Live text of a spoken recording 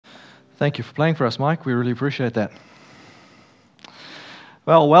Thank you for playing for us, Mike. We really appreciate that.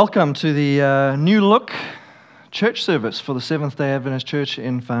 Well, welcome to the new look church service for the Seventh-day Adventist Church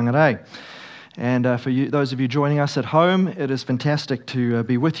in Whangarei. And for you, those of you joining us at home, it is fantastic to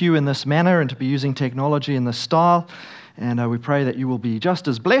be with you in this manner and to be using technology in this style. And we pray that you will be just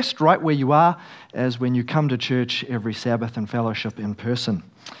as blessed right where you are as when you come to church every Sabbath and fellowship in person.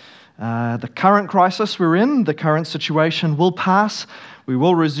 The current crisis we're in, the current situation will pass. We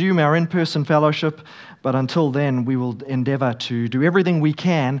will resume our in-person fellowship, but until then, we will endeavor to do everything we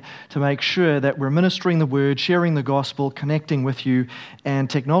can to make sure that we're ministering the word, sharing the gospel, connecting with you, and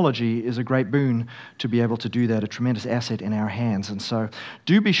technology is a great boon to be able to do that, a tremendous asset in our hands. And so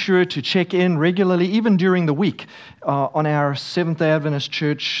do be sure to check in regularly, even during the week, on our Seventh-day Adventist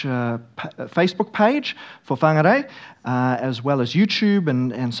Church Facebook page for Whangarei, as well as YouTube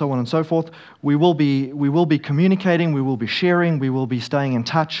and so on and so forth. We will be communicating, we will be sharing, we will be staying in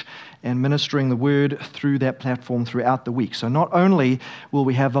touch and ministering the word through that platform throughout the week. So not only will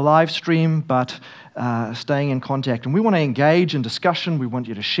we have the live stream, but staying in contact. And we want to engage in discussion. We want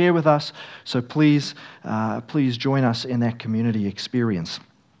you to share with us. So please join us in that community experience.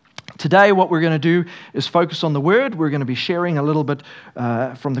 Today, what we're going to do is focus on the Word. We're going to be sharing a little bit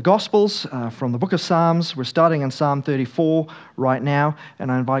from the Gospels, from the book of Psalms. We're starting in Psalm 34 right now, and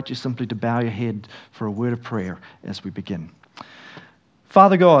I invite you simply to bow your head for a word of prayer as we begin.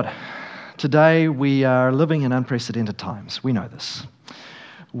 Father God, today we are living in unprecedented times. We know this.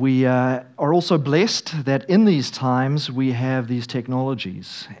 We are also blessed that in these times we have these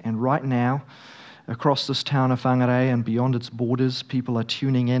technologies, and right now, across this town of Whangarei and beyond its borders, people are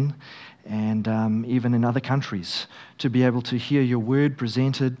tuning in, and even in other countries, to be able to hear your word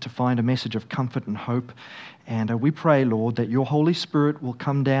presented, to find a message of comfort and hope. And we pray, Lord, that your Holy Spirit will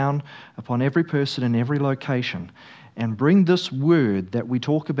come down upon every person in every location and bring this word that we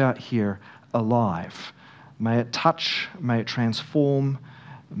talk about here alive. May it touch, may it transform,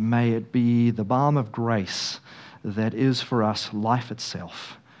 may it be the balm of grace that is for us life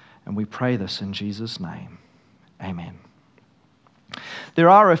itself. And we pray this in Jesus' name. Amen. There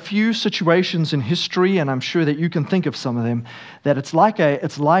are a few situations in history, and I'm sure that you can think of some of them, that it's like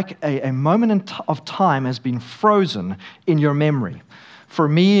a moment of time has been frozen in your memory. For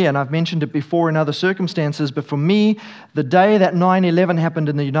me, and I've mentioned it before in other circumstances, but for me, the day that 9/11 happened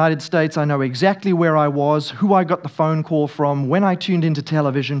in the United States, I know exactly where I was, who I got the phone call from, when I tuned into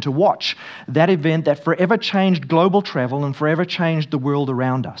television to watch that event that forever changed global travel and forever changed the world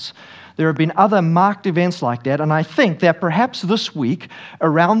around us. There have been other marked events like that, and I think that perhaps this week,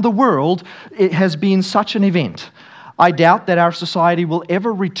 around the world, it has been such an event. I doubt that our society will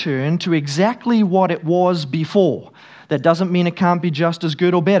ever return to exactly what it was before. That doesn't mean it can't be just as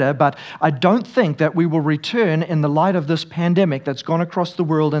good or better, but I don't think that we will return in the light of this pandemic that's gone across the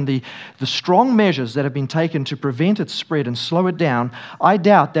world and the strong measures that have been taken to prevent its spread and slow it down. I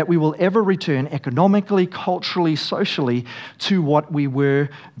doubt that we will ever return economically, culturally, socially to what we were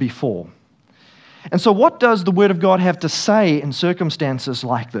before. And so what does the Word of God have to say in circumstances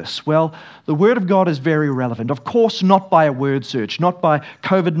like this? Well, the Word of God is very relevant. Of course, not by a word search, not by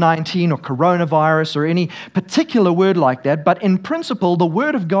COVID-19 or coronavirus or any particular word like that, but in principle, the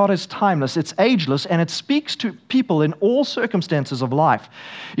Word of God is timeless, it's ageless, and it speaks to people in all circumstances of life.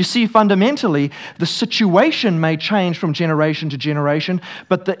 You see, fundamentally, the situation may change from generation to generation,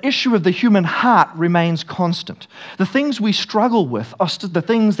 but the issue of the human heart remains constant. The things we struggle with are the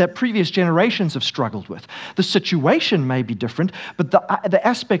things that previous generations have struggled with. The situation may be different, but the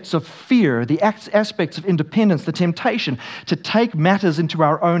aspects of fear, the aspects of independence, the temptation to take matters into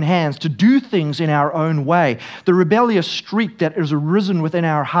our own hands, to do things in our own way, the rebellious streak that has arisen within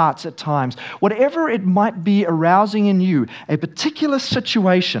our hearts at times, whatever it might be arousing in you, a particular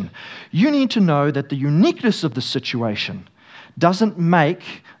situation, you need to know that the uniqueness of the situation doesn't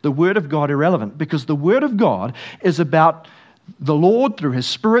make the Word of God irrelevant, because the Word of God is about the Lord, through His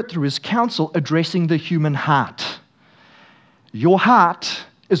Spirit, through His counsel, addressing the human heart. Your heart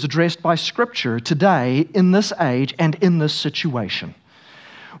is addressed by Scripture today, in this age, and in this situation.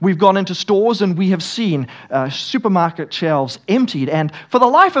 We've gone into stores and we have seen supermarket shelves emptied, and for the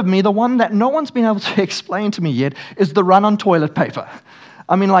life of me, the one that no one's been able to explain to me yet is the run on toilet paper.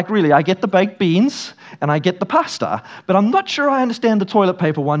 I mean, like really, I get the baked beans and I get the pasta, but I'm not sure I understand the toilet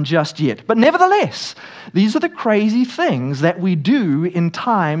paper one just yet. But nevertheless, these are the crazy things that we do in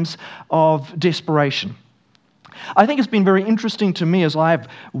times of desperation. I think it's been very interesting to me as I've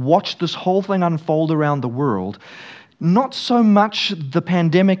watched this whole thing unfold around the world, not so much the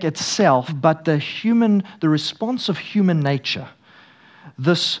pandemic itself, but the response of human nature.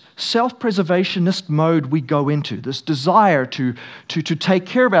 this self-preservationist mode we go into, this desire to take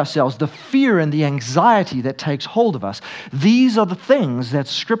care of ourselves, the fear and the anxiety that takes hold of us, these are the things that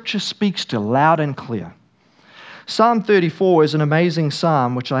Scripture speaks to loud and clear. Psalm 34 is an amazing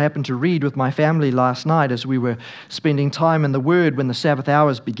psalm, which I happened to read with my family last night as we were spending time in the Word when the Sabbath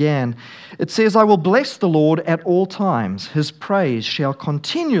hours began. It says, "I will bless the Lord at all times. His praise shall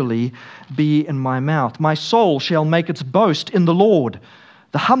continually be in my mouth. My soul shall make its boast in the Lord.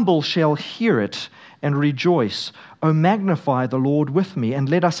 The humble shall hear it and rejoice. O magnify the Lord with me, and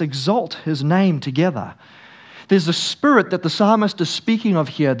let us exalt His name together." There's a spirit that the psalmist is speaking of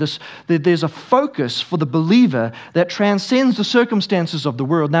here. There's a focus for the believer that transcends the circumstances of the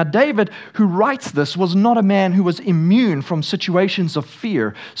world. Now, David, who writes this, was not a man who was immune from situations of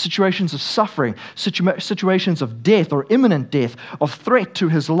fear, situations of suffering, situations of death or imminent death, of threat to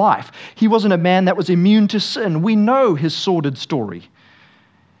his life. He wasn't a man that was immune to sin. We know his sordid story.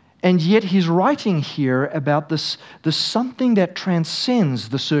 And yet he's writing here about this something that transcends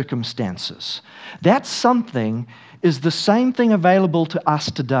the circumstances. That something is the same thing available to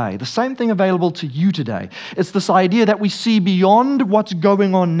us today, the same thing available to you today. It's this idea that we see beyond what's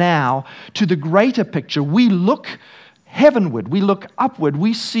going on now to the greater picture. We look heavenward, we look upward,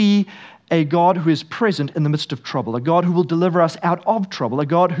 we see a God who is present in the midst of trouble, a God who will deliver us out of trouble, a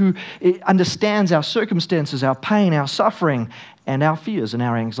God who understands our circumstances, our pain, our suffering, and our fears and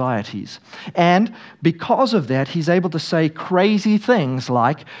our anxieties. And because of that, he's able to say crazy things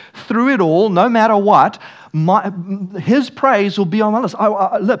like, through it all, no matter what, his praise will be on my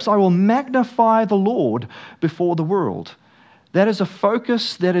lips. I will magnify the Lord before the world. That is a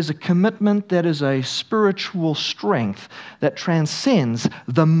focus, that is a commitment, that is a spiritual strength that transcends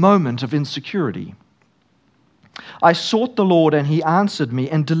the moment of insecurity. I sought the Lord, and He answered me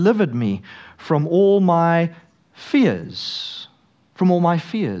and delivered me from all my fears. From all my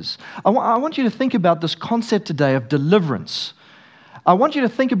fears. I want you to think about this concept today of deliverance. I want you to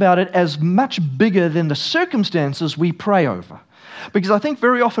think about it as much bigger than the circumstances we pray over. Because I think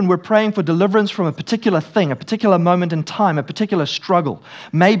very often we're praying for deliverance from a particular thing, a particular moment in time, a particular struggle.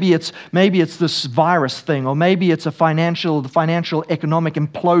 Maybe it's this virus thing, or maybe it's the financial economic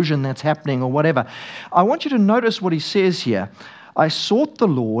implosion that's happening, or whatever. I want you to notice what he says here. I sought the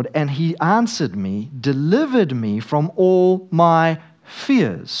Lord, and He answered me, delivered me from all my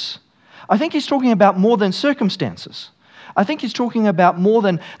fears. I think he's talking about more than circumstances. I think he's talking about more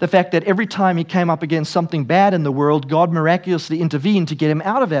than the fact that every time he came up against something bad in the world, God miraculously intervened to get him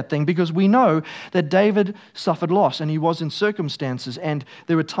out of that thing, because we know that David suffered loss and he was in circumstances, and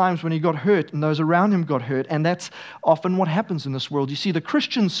there were times when he got hurt and those around him got hurt, and that's often what happens in this world. You see, the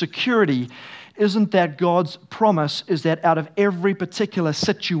Christian security isn't that God's promise is that out of every particular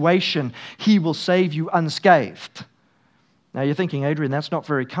situation, He will save you unscathed. Now you're thinking, Adrian, that's not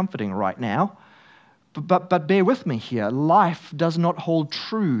very comforting right now. But bear with me here. Life does not hold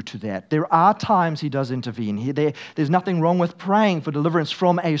true to that. There are times He does intervene. There's nothing wrong with praying for deliverance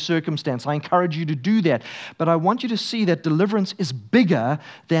from a circumstance. I encourage you to do that. But I want you to see that deliverance is bigger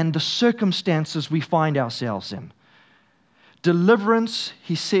than the circumstances we find ourselves in. Deliverance,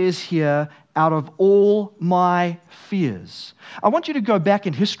 he says here, out of all my fears. I want you to go back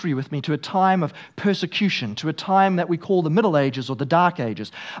in history with me to a time of persecution, to a time that we call the Middle Ages or the Dark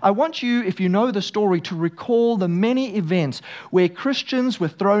Ages. I want you, if you know the story, to recall the many events where Christians were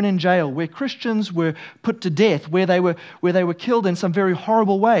thrown in jail, where Christians were put to death, where they were killed in some very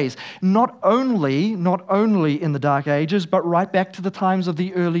horrible ways. Not only in the Dark Ages, but right back to the times of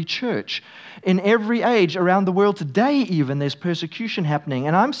the early church. In every age around the world today even, there's persecution happening.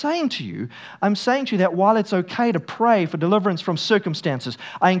 And I'm saying to you that while it's okay to pray for deliverance from circumstances,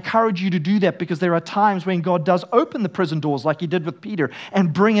 I encourage you to do that, because there are times when God does open the prison doors like He did with Peter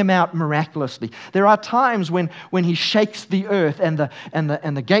and bring him out miraculously. There are times when He shakes the earth and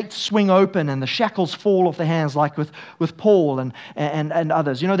the gates swing open and the shackles fall off the hands, like with Paul and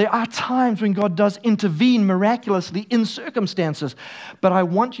others. You know, there are times when God does intervene miraculously in circumstances. But I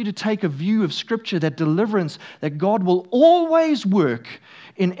want you to take a view of Scripture that deliverance, that God will always work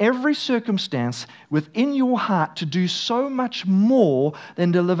in every circumstance within your heart to do so much more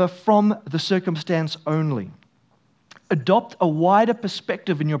than deliver from the circumstance only. Adopt a wider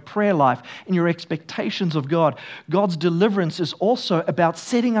perspective in your prayer life, in your expectations of God. God's deliverance is also about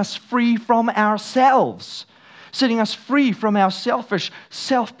setting us free from ourselves. setting us free from our selfish,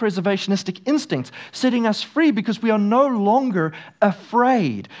 self-preservationistic instincts, setting us free because we are no longer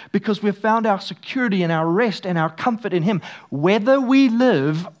afraid, because we've found our security and our rest and our comfort in Him, whether we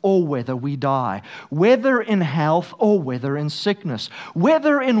live or whether we die, whether in health or whether in sickness,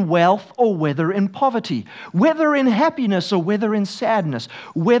 whether in wealth or whether in poverty, whether in happiness or whether in sadness,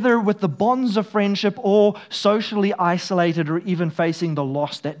 whether with the bonds of friendship or socially isolated or even facing the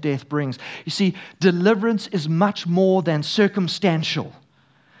loss that death brings. You see, deliverance is much more than circumstantial.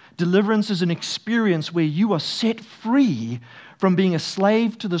 Deliverance is an experience where you are set free from being a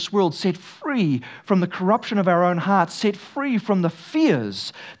slave to this world, set free from the corruption of our own hearts, set free from the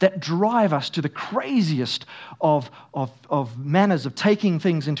fears that drive us to the craziest of manners of taking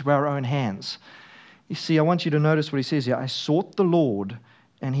things into our own hands. You see, I want you to notice what he says here. I sought the Lord,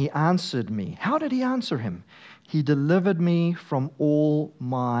 and He answered me. How did He answer him? He delivered me from all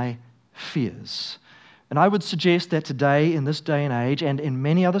my fears. And I would suggest that today, in this day and age, and in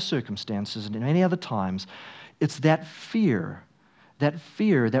many other circumstances and in many other times, it's that fear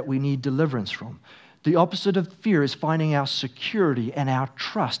that we need deliverance from. The opposite of fear is finding our security and our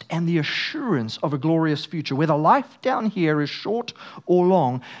trust and the assurance of a glorious future. Whether life down here is short or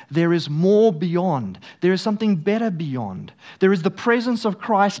long, there is more beyond. There is something better beyond. There is the presence of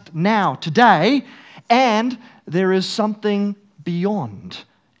Christ now, today, and there is something beyond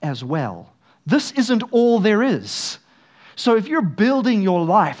as well. This isn't all there is. So if you're building your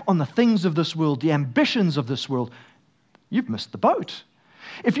life on the things of this world, the ambitions of this world, you've missed the boat.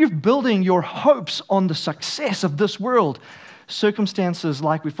 If you're building your hopes on the success of this world, circumstances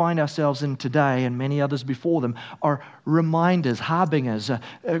like we find ourselves in today and many others before them are reminders, harbingers,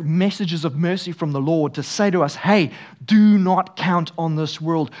 messages of mercy from the Lord to say to us, hey, do not count on this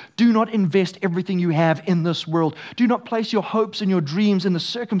world. Do not invest everything you have in this world. Do not place your hopes and your dreams in the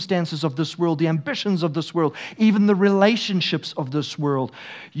circumstances of this world, the ambitions of this world, even the relationships of this world.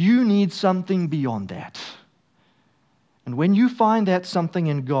 You need something beyond that. And when you find that something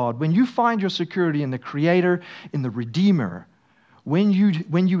in God, when you find your security in the Creator, in the Redeemer, when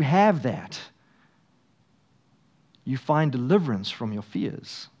you have that, you find deliverance from your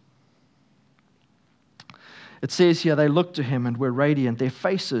fears. It says here, they looked to Him and were radiant. Their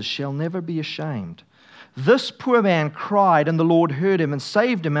faces shall never be ashamed. This poor man cried, and the Lord heard him and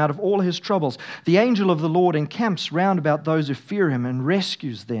saved him out of all his troubles. The angel of the Lord encamps round about those who fear Him and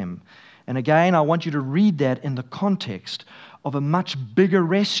rescues them. And again, I want you to read that in the context of a much bigger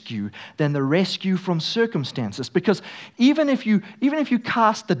rescue than the rescue from circumstances. Because even if you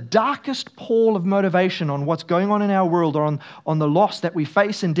cast the darkest pall of motivation on what's going on in our world or on the loss that we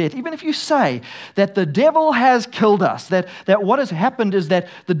face in death, even if you say that the devil has killed us, that what has happened is that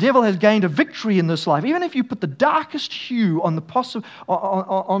the devil has gained a victory in this life, even if you put the darkest hue on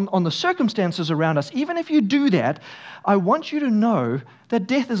the circumstances around us, even if you do that, I want you to know that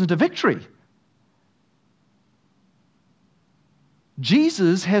death isn't a victory.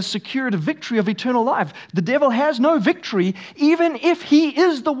 Jesus has secured a victory of eternal life. The devil has no victory, even if he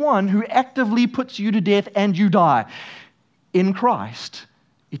is the one who actively puts you to death and you die. In Christ,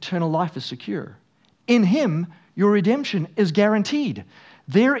 eternal life is secure. In Him, your redemption is guaranteed.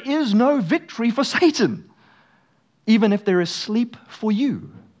 There is no victory for Satan. Even if there is sleep for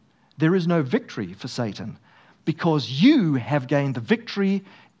you, there is no victory for Satan, because you have gained the victory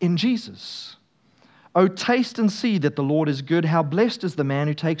in Jesus. Oh, taste and see that the Lord is good. How blessed is the man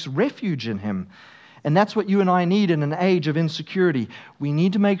who takes refuge in Him. And that's what you and I need in an age of insecurity. We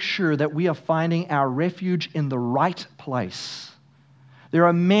need to make sure that we are finding our refuge in the right place. There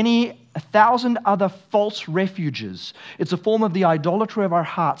are 1,000 other false refuges. It's a form of the idolatry of our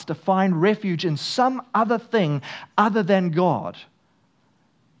hearts to find refuge in some other thing other than God.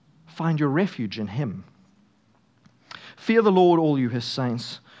 Find your refuge in Him. Fear the Lord, all you His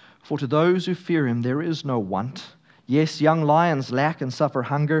saints, for to those who fear Him there is no want. Yes, young lions lack and suffer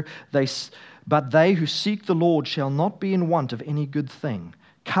hunger, but they who seek the Lord shall not be in want of any good thing.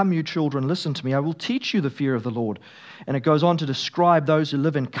 Come, you children, listen to me. I will teach you the fear of the Lord. And it goes on to describe those who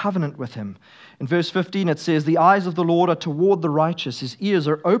live in covenant with Him. In verse 15 it says, the eyes of the Lord are toward the righteous. His ears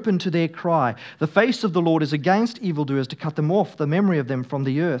are open to their cry. The face of the Lord is against evildoers to cut them off, the memory of them from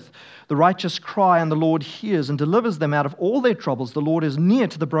the earth. The righteous cry, and the Lord hears and delivers them out of all their troubles. The Lord is near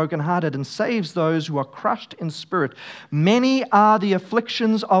to the brokenhearted and saves those who are crushed in spirit. Many are the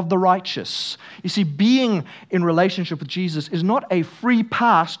afflictions of the righteous. You see, being in relationship with Jesus is not a free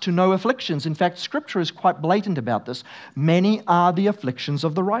pass to no afflictions. In fact, Scripture is quite blatant about this. Many are the afflictions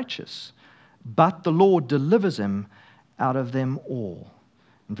of the righteous, but the Lord delivers him out of them all.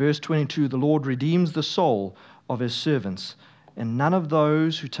 In verse 22, the Lord redeems the soul of His servants and none of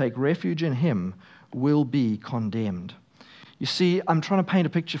those who take refuge in him will be condemned. You see, I'm trying to paint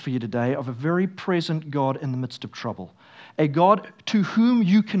a picture for you today of a very present God in the midst of trouble. A God to whom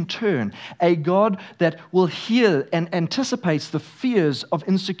you can turn. A God that will hear and anticipates the fears of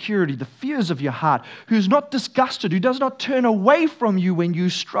insecurity, the fears of your heart, who's not disgusted, who does not turn away from you when you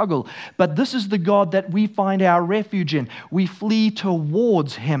struggle. But this is the God that we find our refuge in. We flee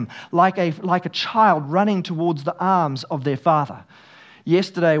towards him like a child running towards the arms of their father.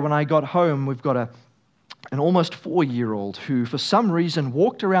 Yesterday when I got home, we've got an almost 4-year-old who, for some reason,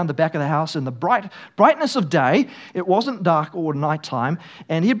 walked around the back of the house in the brightness of day. It wasn't dark or nighttime,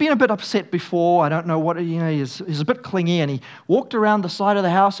 and he'd been a bit upset before. I don't know what, he's a bit clingy, and he walked around the side of the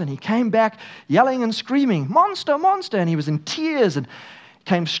house, and he came back yelling and screaming, "Monster, monster!" And he was in tears, and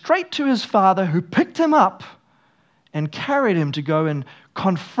came straight to his father, who picked him up and carried him to go and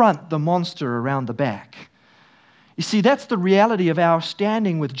confront the monster around the back. You see, that's the reality of our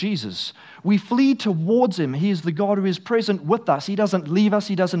standing with Jesus. We flee towards him. He is the God who is present with us. He doesn't leave us.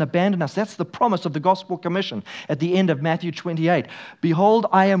 He doesn't abandon us. That's the promise of the Gospel Commission at the end of Matthew 28. Behold,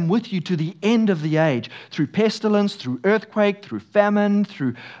 I am with you to the end of the age, through pestilence, through earthquake, through famine,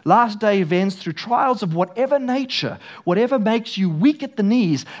 through last day events, through trials of whatever nature, whatever makes you weak at the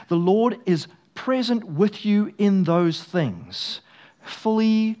knees. The Lord is present with you in those things.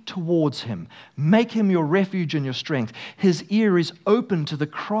 Flee towards him. Make him your refuge and your strength. His ear is open to the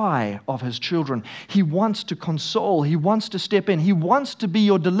cry of his children. He wants to console. He wants to step in. He wants to be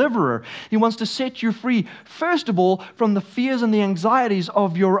your deliverer. He wants to set you free, first of all, from the fears and the anxieties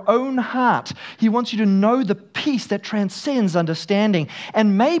of your own heart. He wants you to know the peace that transcends understanding,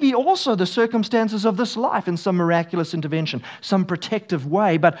 and maybe also the circumstances of this life in some miraculous intervention, some protective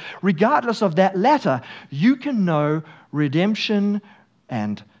way. But regardless of that latter, you can know redemption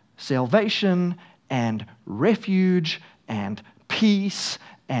and salvation and refuge and peace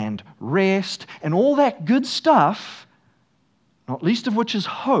and rest and all that good stuff, not least of which is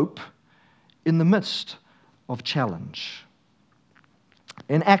hope, in the midst of challenge.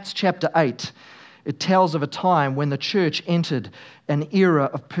 In Acts chapter 8, it tells of a time when the church entered an era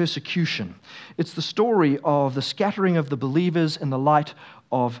of persecution. It's the story of the scattering of the believers in the light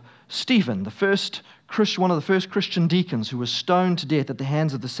of Stephen, one of the first Christian deacons who was stoned to death at the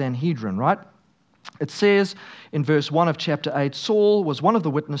hands of the Sanhedrin, right? It says in verse 1 of chapter 8, Saul was one of the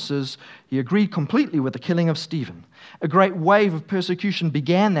witnesses. He agreed completely with the killing of Stephen. A great wave of persecution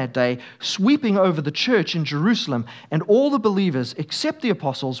began that day, sweeping over the church in Jerusalem, and all the believers, except the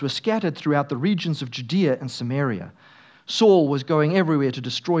apostles, were scattered throughout the regions of Judea and Samaria. Saul was going everywhere to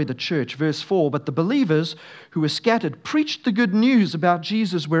destroy the church. Verse 4, but the believers who were scattered preached the good news about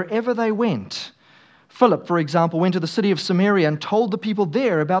Jesus wherever they went. Philip, for example, went to the city of Samaria and told the people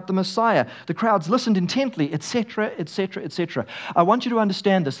there about the Messiah. The crowds listened intently, etc., etc., etc. I want you to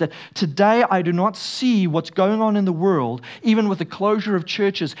understand this, that today I do not see what's going on in the world, even with the closure of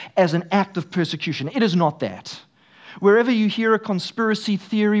churches, as an act of persecution. It is not that. Wherever you hear a conspiracy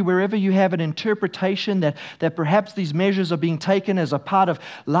theory, wherever you have an interpretation that perhaps these measures are being taken as a part of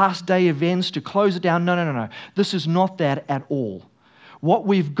last day events to close it down, no. This is not that at all. What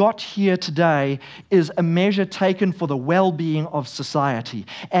we've got here today is a measure taken for the well-being of society.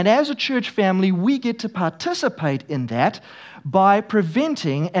 And as a church family, we get to participate in that by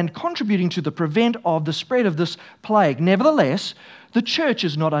preventing and contributing to the prevent of the spread of this plague. Nevertheless, the church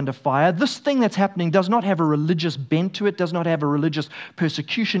is not under fire. This thing that's happening does not have a religious bent to it, does not have a religious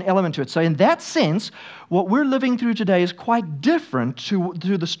persecution element to it. So in that sense, what we're living through today is quite different to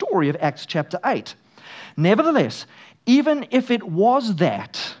the story of Acts chapter 8. Nevertheless, even if it was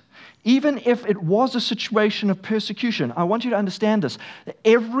that, even if it was a situation of persecution, I want you to understand this.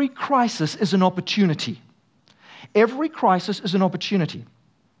 Every crisis is an opportunity. Every crisis is an opportunity.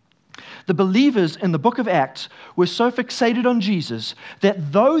 The believers in the book of Acts were so fixated on Jesus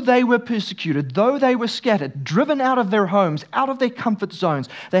that though they were persecuted, though they were scattered, driven out of their homes, out of their comfort zones,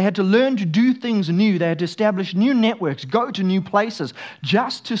 they had to learn to do things new. They had to establish new networks, go to new places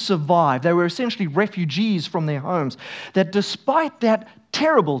just to survive. They were essentially refugees from their homes. That despite that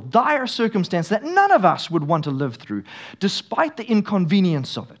terrible, dire circumstance that none of us would want to live through, despite the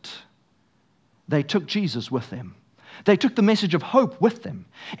inconvenience of it, they took Jesus with them. They took the message of hope with them.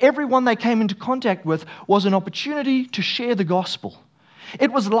 Everyone they came into contact with was an opportunity to share the gospel.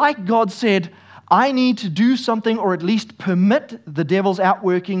 It was like God said, I need to do something, or at least permit the devil's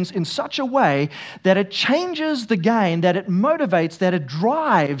outworkings in such a way that it changes the game, that it motivates, that it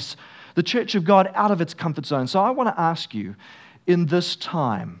drives the church of God out of its comfort zone. So I want to ask you, in this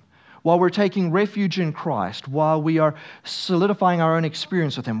time, while we're taking refuge in Christ, while we are solidifying our own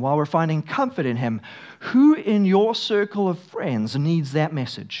experience with Him, while we're finding comfort in Him, who in your circle of friends needs that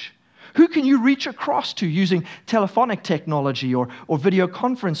message? Who can you reach across to using telephonic technology or video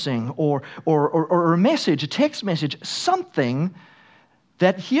conferencing or a message, a text message, something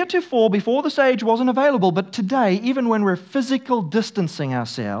that heretofore, before this age, wasn't available, but today, even when we're physical distancing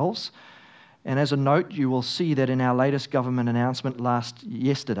ourselves, and as a note, you will see that in our latest government announcement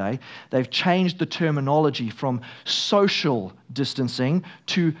yesterday, they've changed the terminology from social distancing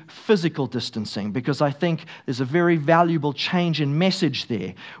to physical distancing, because I think there's a very valuable change in message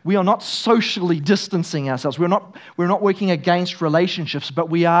there. We are not socially distancing ourselves. We're not working against relationships,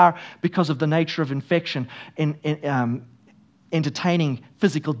 but we are, because of the nature of infection, entertaining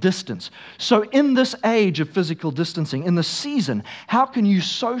physical distance. So in this age of physical distancing, in the season, how can you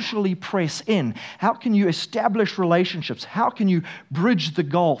socially press in? How can you establish relationships? How can you bridge the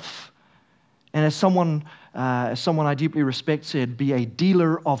gulf? And as someone I deeply respect said, be a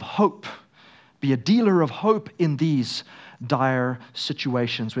dealer of hope. Be a dealer of hope in these dire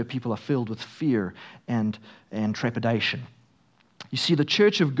situations where people are filled with fear and trepidation. You see, the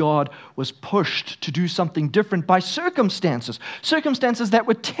church of God was pushed to do something different by circumstances that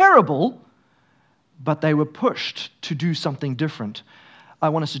were terrible, but they were pushed to do something different. I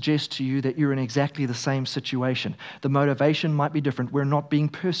want to suggest to you that you're in exactly the same situation. The motivation might be different. We're not being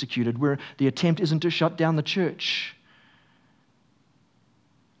persecuted. The attempt isn't to shut down the church.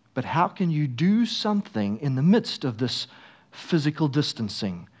 But how can you do something in the midst of this physical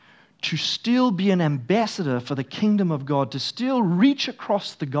distancing to still be an ambassador for the kingdom of God, to still reach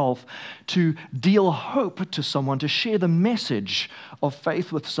across the gulf, to deal hope to someone, to share the message of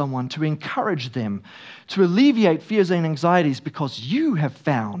faith with someone, to encourage them, to alleviate fears and anxieties, because you have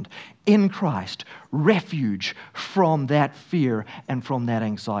found in Christ refuge from that fear and from that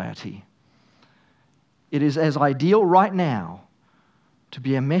anxiety. It is as ideal right now to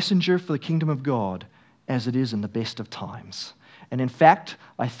be a messenger for the kingdom of God as it is in the best of times. And in fact,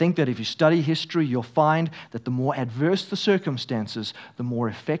 I think that if you study history, you'll find that the more adverse the circumstances, the more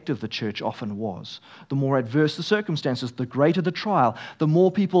effective the church often was. The more adverse the circumstances, the greater the trial. The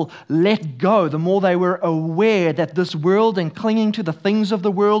more people let go, the more they were aware that this world and clinging to the things of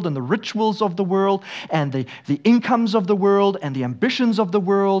the world and the rituals of the world and the incomes of the world and the ambitions of the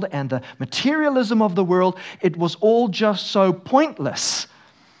world and the materialism of the world, it was all just so pointless.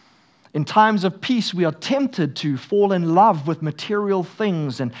 In times of peace, we are tempted to fall in love with material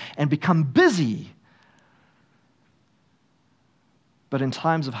things and become busy. But in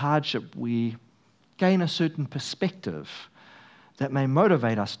times of hardship, we gain a certain perspective that may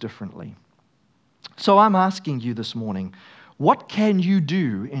motivate us differently. So I'm asking you this morning, what can you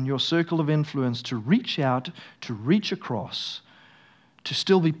do in your circle of influence to reach out, to reach across, to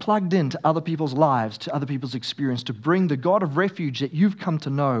still be plugged into other people's lives, to other people's experience, to bring the God of refuge that you've come to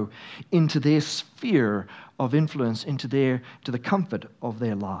know into their sphere of influence, into the comfort of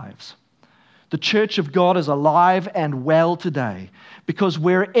their lives? The church of God is alive and well today because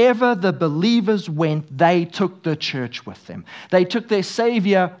wherever the believers went, they took the church with them. They took their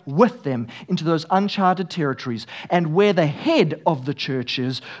Savior with them into those uncharted territories. And where the head of the church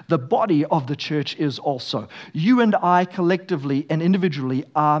is, the body of the church is also. You and I collectively and individually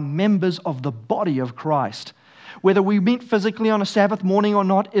are members of the body of Christ. Whether we meet physically on a Sabbath morning or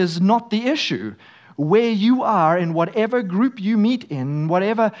not is not the issue. Where you are, in whatever group you meet in,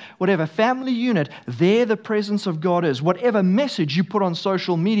 whatever family unit, there the presence of God is. Whatever message you put on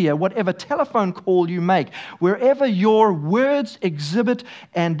social media, whatever telephone call you make, wherever your words exhibit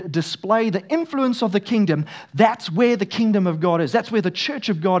and display the influence of the kingdom, that's where the kingdom of God is. That's where the church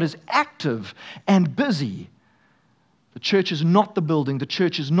of God is active and busy. The church is not the building. The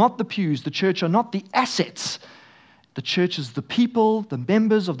church is not the pews. The church are not the assets. The church is the people, the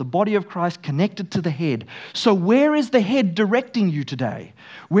members of the body of Christ connected to the head. So where is the head directing you today?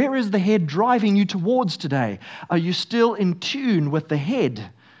 Where is the head driving you towards today? Are you still in tune with the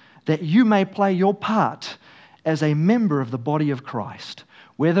head that you may play your part as a member of the body of Christ?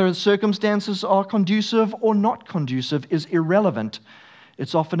 Whether the circumstances are conducive or not conducive is irrelevant.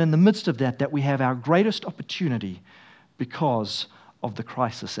 It's often in the midst of that we have our greatest opportunity because of the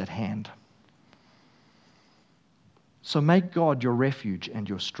crisis at hand. So make God your refuge and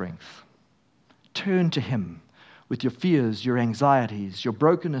your strength. Turn to Him with your fears, your anxieties, your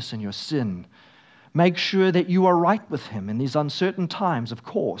brokenness, and your sin. Make sure that you are right with Him in these uncertain times, of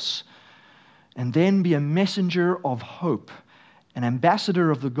course. And then be a messenger of hope, an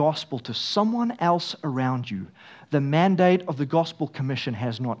ambassador of the gospel to someone else around you. The mandate of the Gospel Commission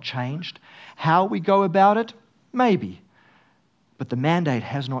has not changed. How we go about it, maybe. but the mandate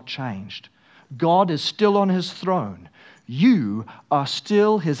has not changed. God is still on his throne. You are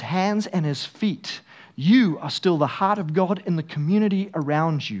still his hands and his feet. You are still the heart of God in the community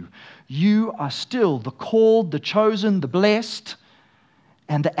around you. You are still the called, the chosen, the blessed,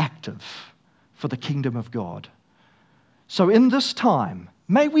 and the active for the kingdom of God. So in this time,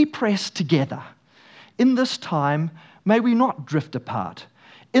 may we press together. In this time, may we not drift apart.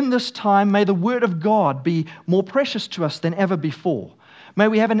 In this time, may the word of God be more precious to us than ever before. May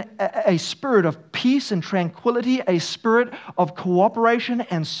we have a spirit of peace and tranquility, a spirit of cooperation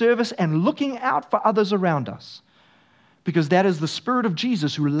and service and looking out for others around us. Because that is the spirit of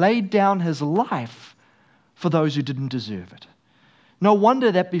Jesus who laid down his life for those who didn't deserve it. No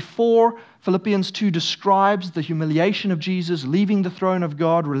wonder that before Philippians 2 describes the humiliation of Jesus, leaving the throne of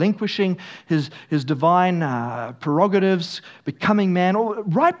God, relinquishing his divine prerogatives, becoming man,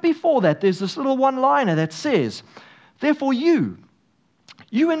 right before that, there's this little one-liner that says, therefore you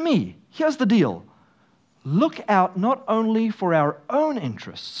and me, here's the deal. Look out not only for our own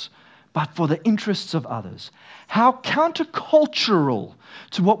interests, but for the interests of others. How countercultural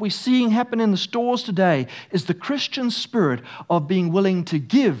to what we're seeing happen in the stores today is the Christian spirit of being willing to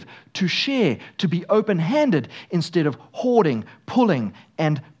give, to share, to be open-handed instead of hoarding, pulling,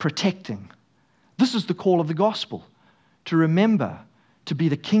 and protecting. This is the call of the gospel, to remember to be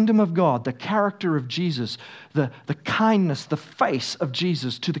the kingdom of God, the character of Jesus, the kindness, the face of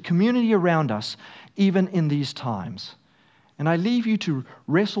Jesus to the community around us, even in these times. And I leave you to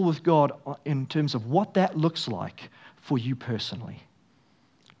wrestle with God in terms of what that looks like for you personally.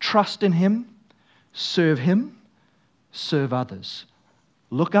 Trust in him, serve others.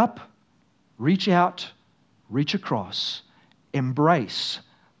 Look up, reach out, reach across, embrace,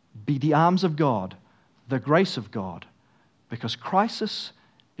 be the arms of God, the grace of God, because crisis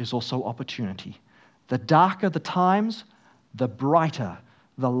is also opportunity. The darker the times, the brighter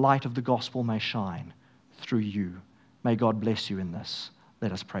the light of the gospel may shine through you. May God bless you in this.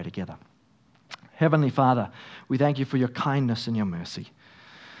 Let us pray together. Heavenly Father, we thank you for your kindness and your mercy.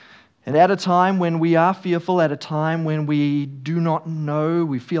 And at a time when we are fearful, at a time when we do not know,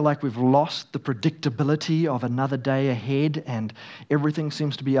 we feel like we've lost the predictability of another day ahead and everything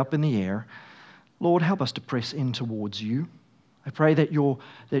seems to be up in the air, Lord, help us to press in towards you. I pray that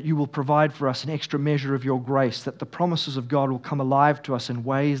you will provide for us an extra measure of your grace, that the promises of God will come alive to us in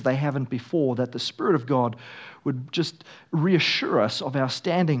ways they haven't before, that the Spirit of God would just reassure us of our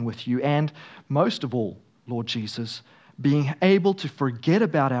standing with you, and most of all, Lord Jesus, being able to forget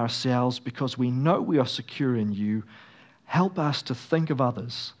about ourselves because we know we are secure in you. Help us to think of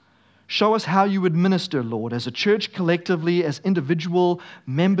others. Show us how you would minister, Lord, as a church collectively, as individual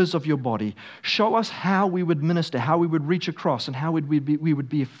members of your body. Show us how we would minister, how we would reach across, and how we would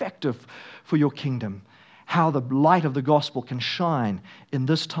be effective for your kingdom. How the light of the gospel can shine in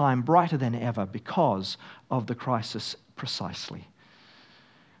this time brighter than ever because of the crisis precisely.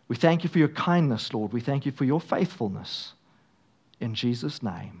 We thank you for your kindness, Lord. We thank you for your faithfulness. In Jesus'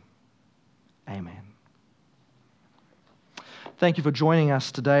 name, amen. Thank you for joining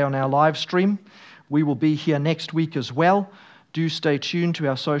us today on our live stream. We will be here next week as well. Do stay tuned to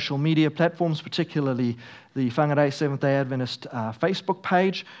our social media platforms, particularly the Whangarei Seventh-day Adventist Facebook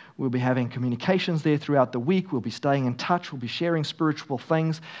page. We'll be having communications there throughout the week. We'll be staying in touch. We'll be sharing spiritual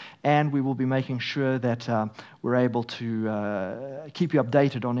things, and we will be making sure that we're able to keep you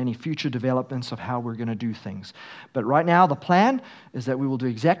updated on any future developments of how we're going to do things. But right now, the plan is that we will do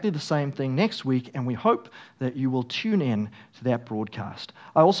exactly the same thing next week, and we hope that you will tune in to that broadcast.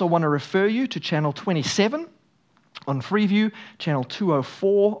 I also want to refer you to Channel 27 on Freeview, Channel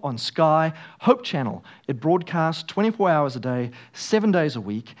 204 on Sky, Hope Channel. It broadcasts 24 hours a day, 7 days a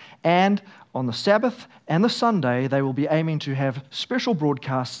week, and on the Sabbath and the Sunday, they will be aiming to have special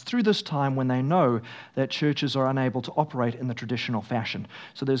broadcasts through this time when they know that churches are unable to operate in the traditional fashion.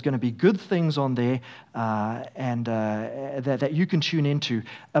 So there's going to be good things on there that you can tune into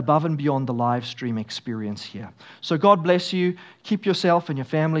above and beyond the live stream experience here. So God bless you. Keep yourself and your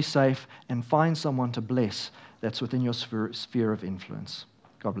family safe and find someone to bless that's within your sphere of influence.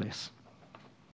 God bless.